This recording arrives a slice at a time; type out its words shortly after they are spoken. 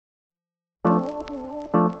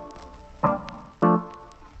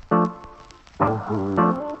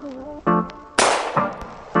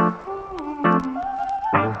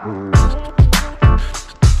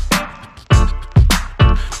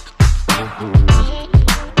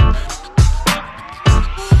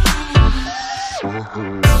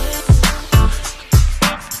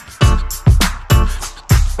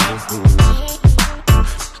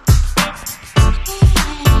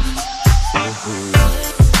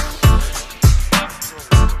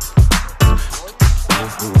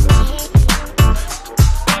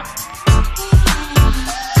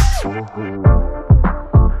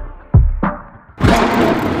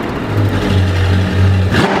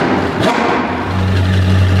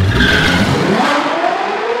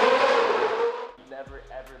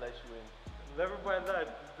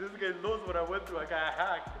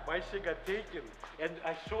My shit got taken, and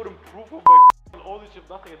I showed them proof of my ownership,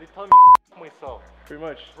 nothing, and they tell me myself. Pretty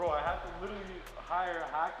much. Bro, I had to literally hire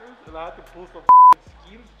hackers, and I had to pull some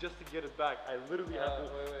schemes just to get it back. I literally had to.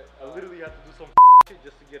 I literally had to do some shit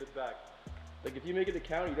just to get it back. Like if you make an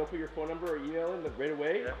account, you don't put your phone number or email in right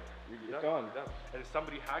away, yeah, it's gone. You're done. And if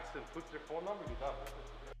somebody hacks and puts their phone number, you're done.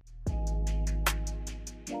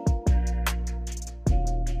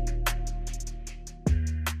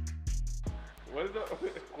 What is that?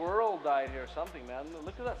 Squirrel died here or something, man.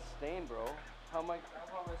 Look at that stain, bro. How am I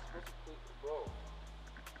supposed to, bro?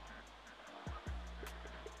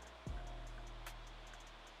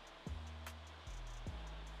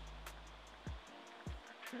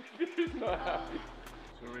 He's not happy.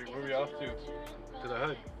 So where are we off to? To the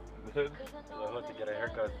hood. The hood? To the hood to get a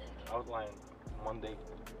haircut. Outline Monday.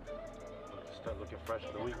 Start looking fresh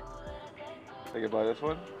for the week. Think about this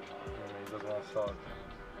one? Yeah, he doesn't want to sell it.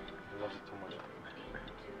 He loves it too much.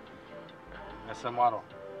 That's a model.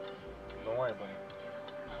 Don't worry about it.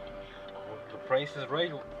 When the price is right,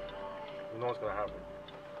 you know what's gonna happen.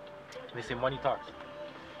 They say money talks.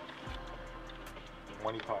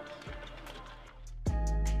 Money talks.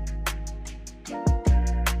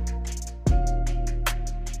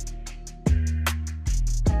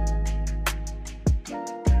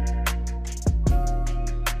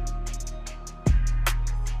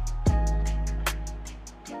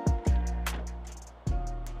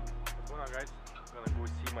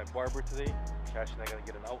 Barber today. Cash and I gotta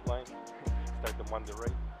get an outline. Start the Monday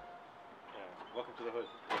right. Yeah. Welcome to the hood.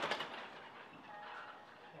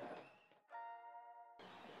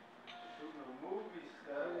 Shooting a movie,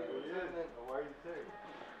 Stas. How are you today?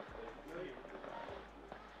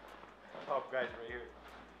 Top guys right here.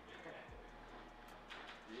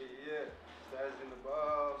 Yeah. Stas in the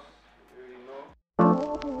boss. You already know.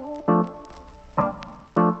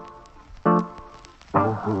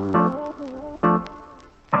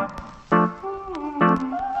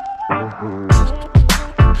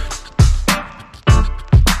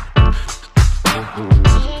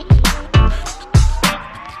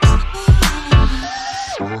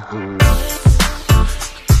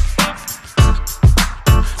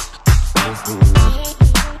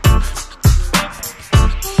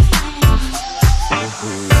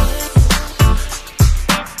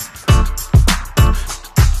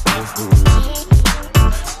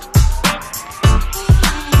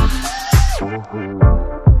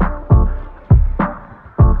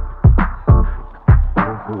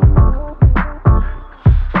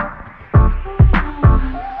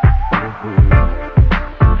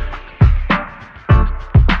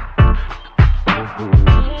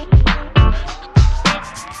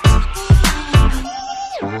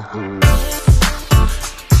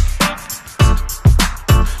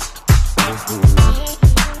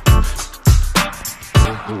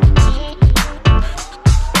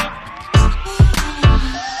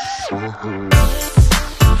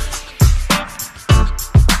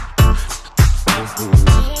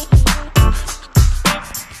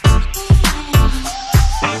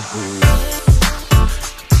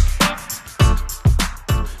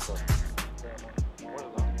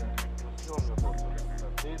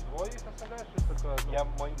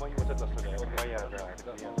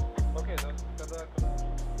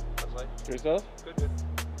 Yourself? Good.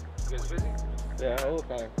 You guys busy? Yeah, all the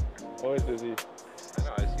time. Always busy. I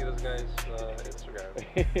know, I see those guys Instagram.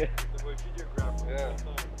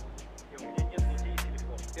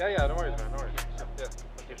 Yeah. Yeah, no worries, man, no worries. Yeah.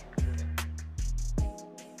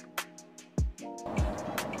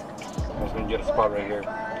 I was gonna get a spot right here.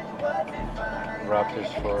 Raptors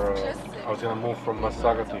for. I was gonna move from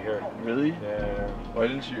Mississauga to here. Really? Yeah. Why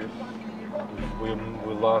didn't you?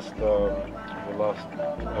 We lost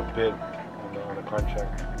a bid on the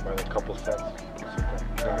contract by a couple cents.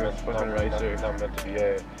 That's fucking right, sir. Not meant to be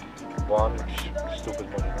a bond. Stupid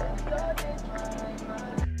money, right?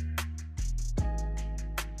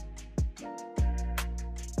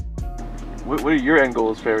 What are your end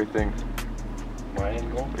goals for everything? My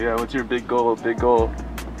end goal? Yeah, what's your big goal? Big goal.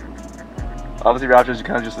 Obviously, Raptors are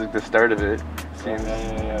kind of just like the start of it. Seems.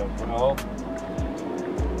 Yeah. Well,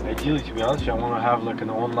 ideally, to be honest, I want to have like an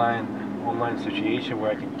online situation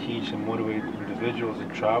where I can teach and motivate individuals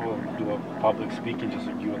and travel and do a public speaking, just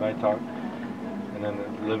like you and I talk, and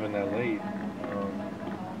then live in LA,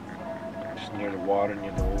 just near the water,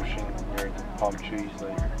 near the ocean, near the palm trees,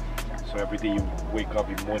 like. So every day you wake up,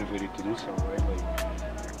 you're motivated to do something, right? Like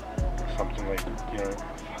something like, you know,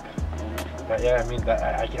 that, yeah. I mean,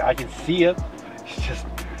 that I can see it. It's just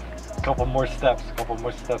a couple more steps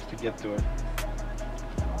to get to it.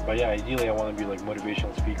 But yeah, ideally I want to be like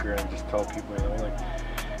motivational speaker and just tell people, you know, like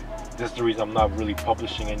this is the reason I'm not really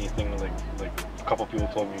publishing anything. Like a couple people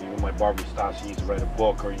told me, you know, my barber Stas, you need to write a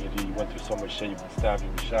book, or you went through so much shit, you've been stabbed,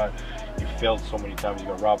 you've been shot, you failed so many times, you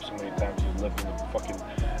got robbed so many times, you lived in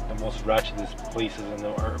the most ratchetest places on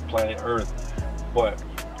the planet Earth. But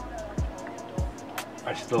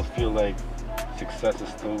I still feel like success is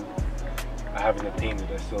still, I haven't attained it.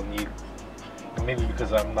 I still need, maybe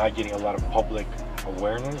because I'm not getting a lot of public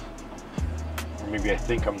awareness, or maybe I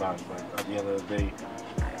think I'm not, but at the end of the day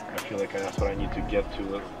I feel like that's what I need to get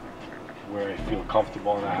to, where I feel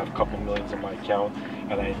comfortable and I have a couple millions on my account,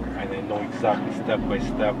 and I know exactly step by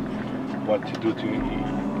step what to do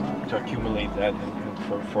to accumulate that, and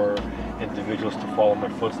for individuals to follow my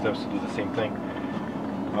footsteps to do the same thing.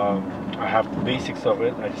 I have the basics of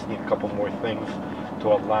it, I just need a couple more things to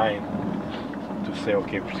align to say,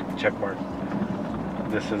 okay, check mark,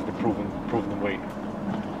 this is the proven way,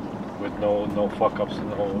 with no fuck ups,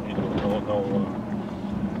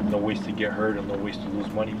 no ways to get hurt and no ways to lose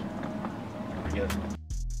money. Yeah.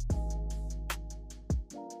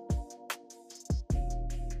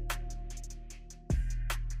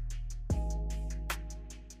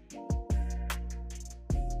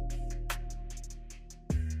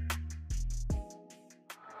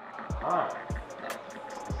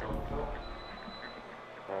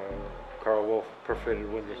 Carl Wolf,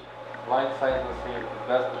 perforated windows. Blind side was here,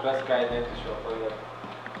 the best guy in the industry, I'll tell you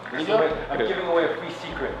that. I'm giving away a free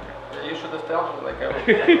secret. You should have told me, like,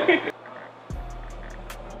 everything.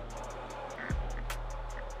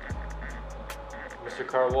 Mr.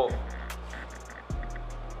 Carl Wolf.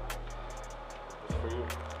 It's for you.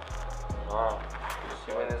 Wow. You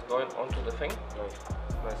see when it's going onto the thing?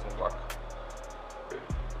 Nice and black.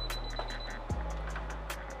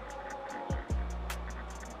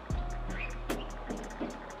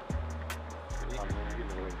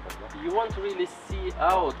 You won't really see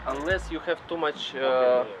out unless you have too much.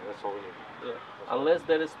 That's all we need. Unless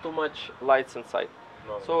there is too much lights inside.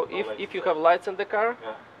 So if you have lights in the car,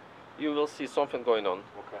 you will see something going on.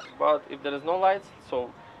 Okay. But if there is no lights,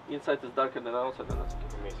 so inside is darker than outside, then that's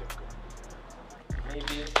okay. Amazing.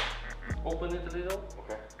 Maybe open it a little.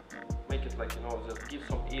 Okay. Make it like, you know, just give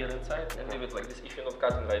some air inside and leave it like this if you're not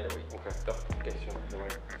cutting right away. Okay. Okay.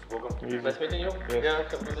 Welcome. Nice meeting you. Yes. Yeah,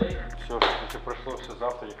 have a good day. Все, если прошло все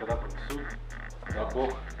завтра, и когда принесут, дай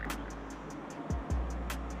Бог.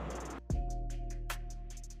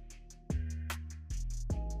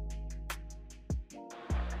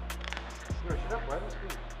 Should I buy this?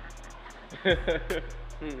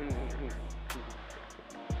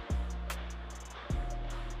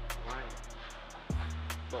 Why?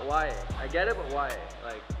 But why? I get it, but why?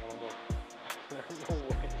 Like, I don't know. No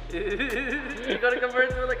way. you gotta convert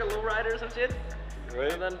it to like a lowrider or some shit,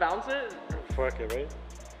 Right? and then bounce it. Fuck it, right?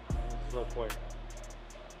 There's no point.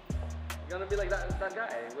 You're gonna be like that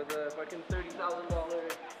guy with the fucking $30,000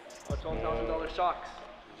 or $12,000 shocks.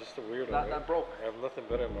 You're just a weirdo, That right? broke. I have nothing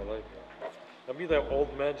better in my life, man. I'll be that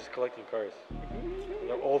old man just collecting cars.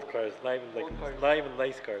 They're old cars, not even like, not even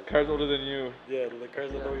nice cars. Cars older than you. Yeah, the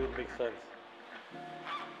cars that don't even make sense.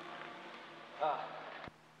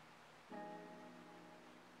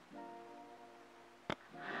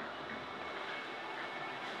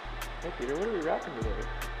 Hey Peter, what are we wrapping today?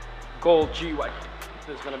 Gold G-White.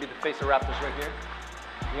 This is gonna be the face of Raptors right here.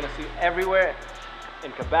 You're gonna see it everywhere,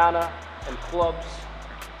 in cabana, in clubs.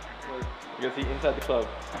 You're gonna see inside the club.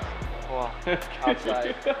 Wow.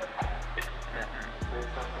 Outside.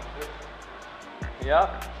 Yeah.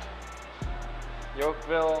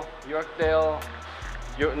 Yorkville, Yorkdale,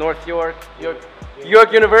 North York,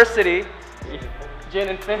 York University, Gin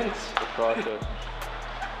and Fins. The process.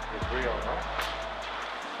 It's real, huh?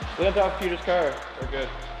 Stay on top of Peter's car. We're good.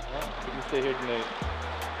 We can stay here tonight.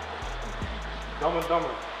 Dumb and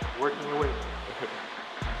Dumber, working your way.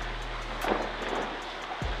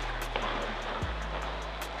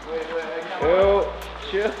 Wait, I can't. Oh,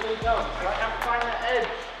 shit. I can't find the edge.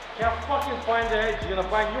 Can't fucking find the edge, you're gonna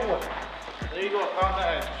find your one. There you go, I found the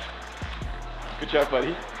edge. Good job,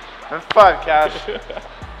 buddy. That's 5, Cash.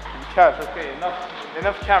 Cash, okay,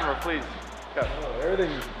 enough camera, please. Cash. Oh, everything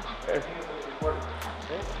is recorded.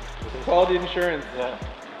 Okay. Quality insurance. Yeah.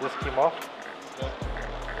 This came off. Yeah.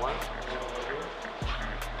 One.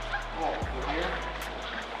 Oh, here.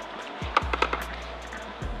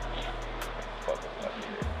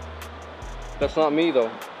 That's not me though.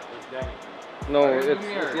 No, it's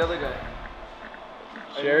the other guy.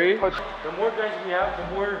 Sherry? The more guys we have,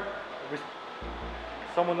 the more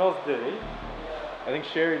someone else did, eh? I think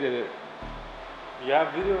Sherry did it. You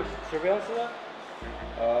have video surveillance of that?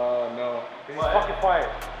 No. He's fucking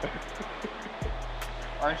fired.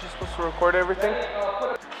 Aren't you supposed to record everything?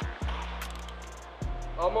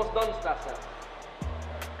 Almost done, Stas.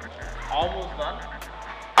 Almost done?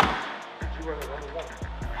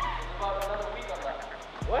 About another week on that.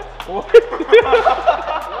 What? What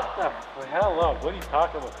the hell up? What are you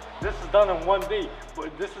talking about? This is done in 1 day,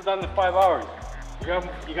 but this is done in 5 hours.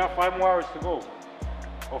 You got 5 more hours to go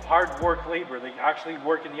of hard work labor. They actually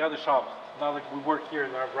work in the other shops. It's not like we work here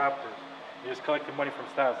in our Raptors. You just collecting money from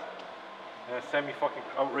Stas and send me fucking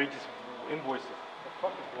outrageous invoices.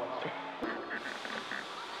 What the fuck is going on?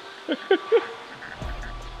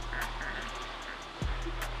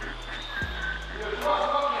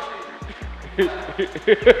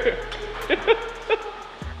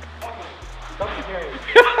 Stop scaring me.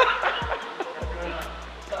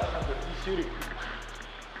 He's shooting.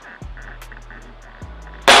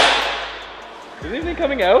 Is anything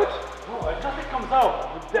coming out? No, nothing comes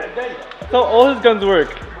out. That's how all his guns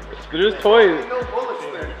work. They're just toys. No bullets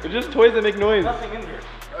there. They're just toys that make noise. Nothing in here.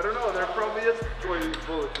 I don't know, there probably is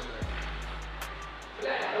bullets in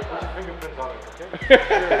there. Put your fingerprints on it, okay?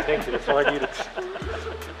 Sure, thank you. That's all I needed.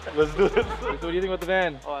 Let's do this. So what do you think about the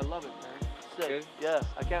van? Oh, I love it, man. Sick. Okay. Yeah,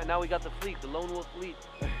 I can't. Now we got the fleet, the lone wolf fleet.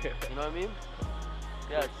 You know what I mean?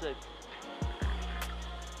 Yeah, it's sick.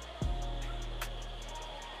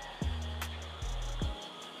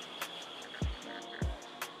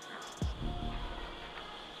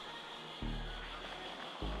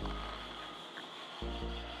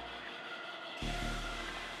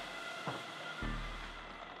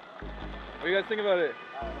 What do you guys think about it?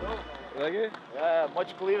 You like it? Yeah,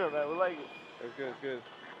 much cleaner, man. We like it. That's good, that's good.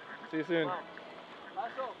 See you soon. Wow.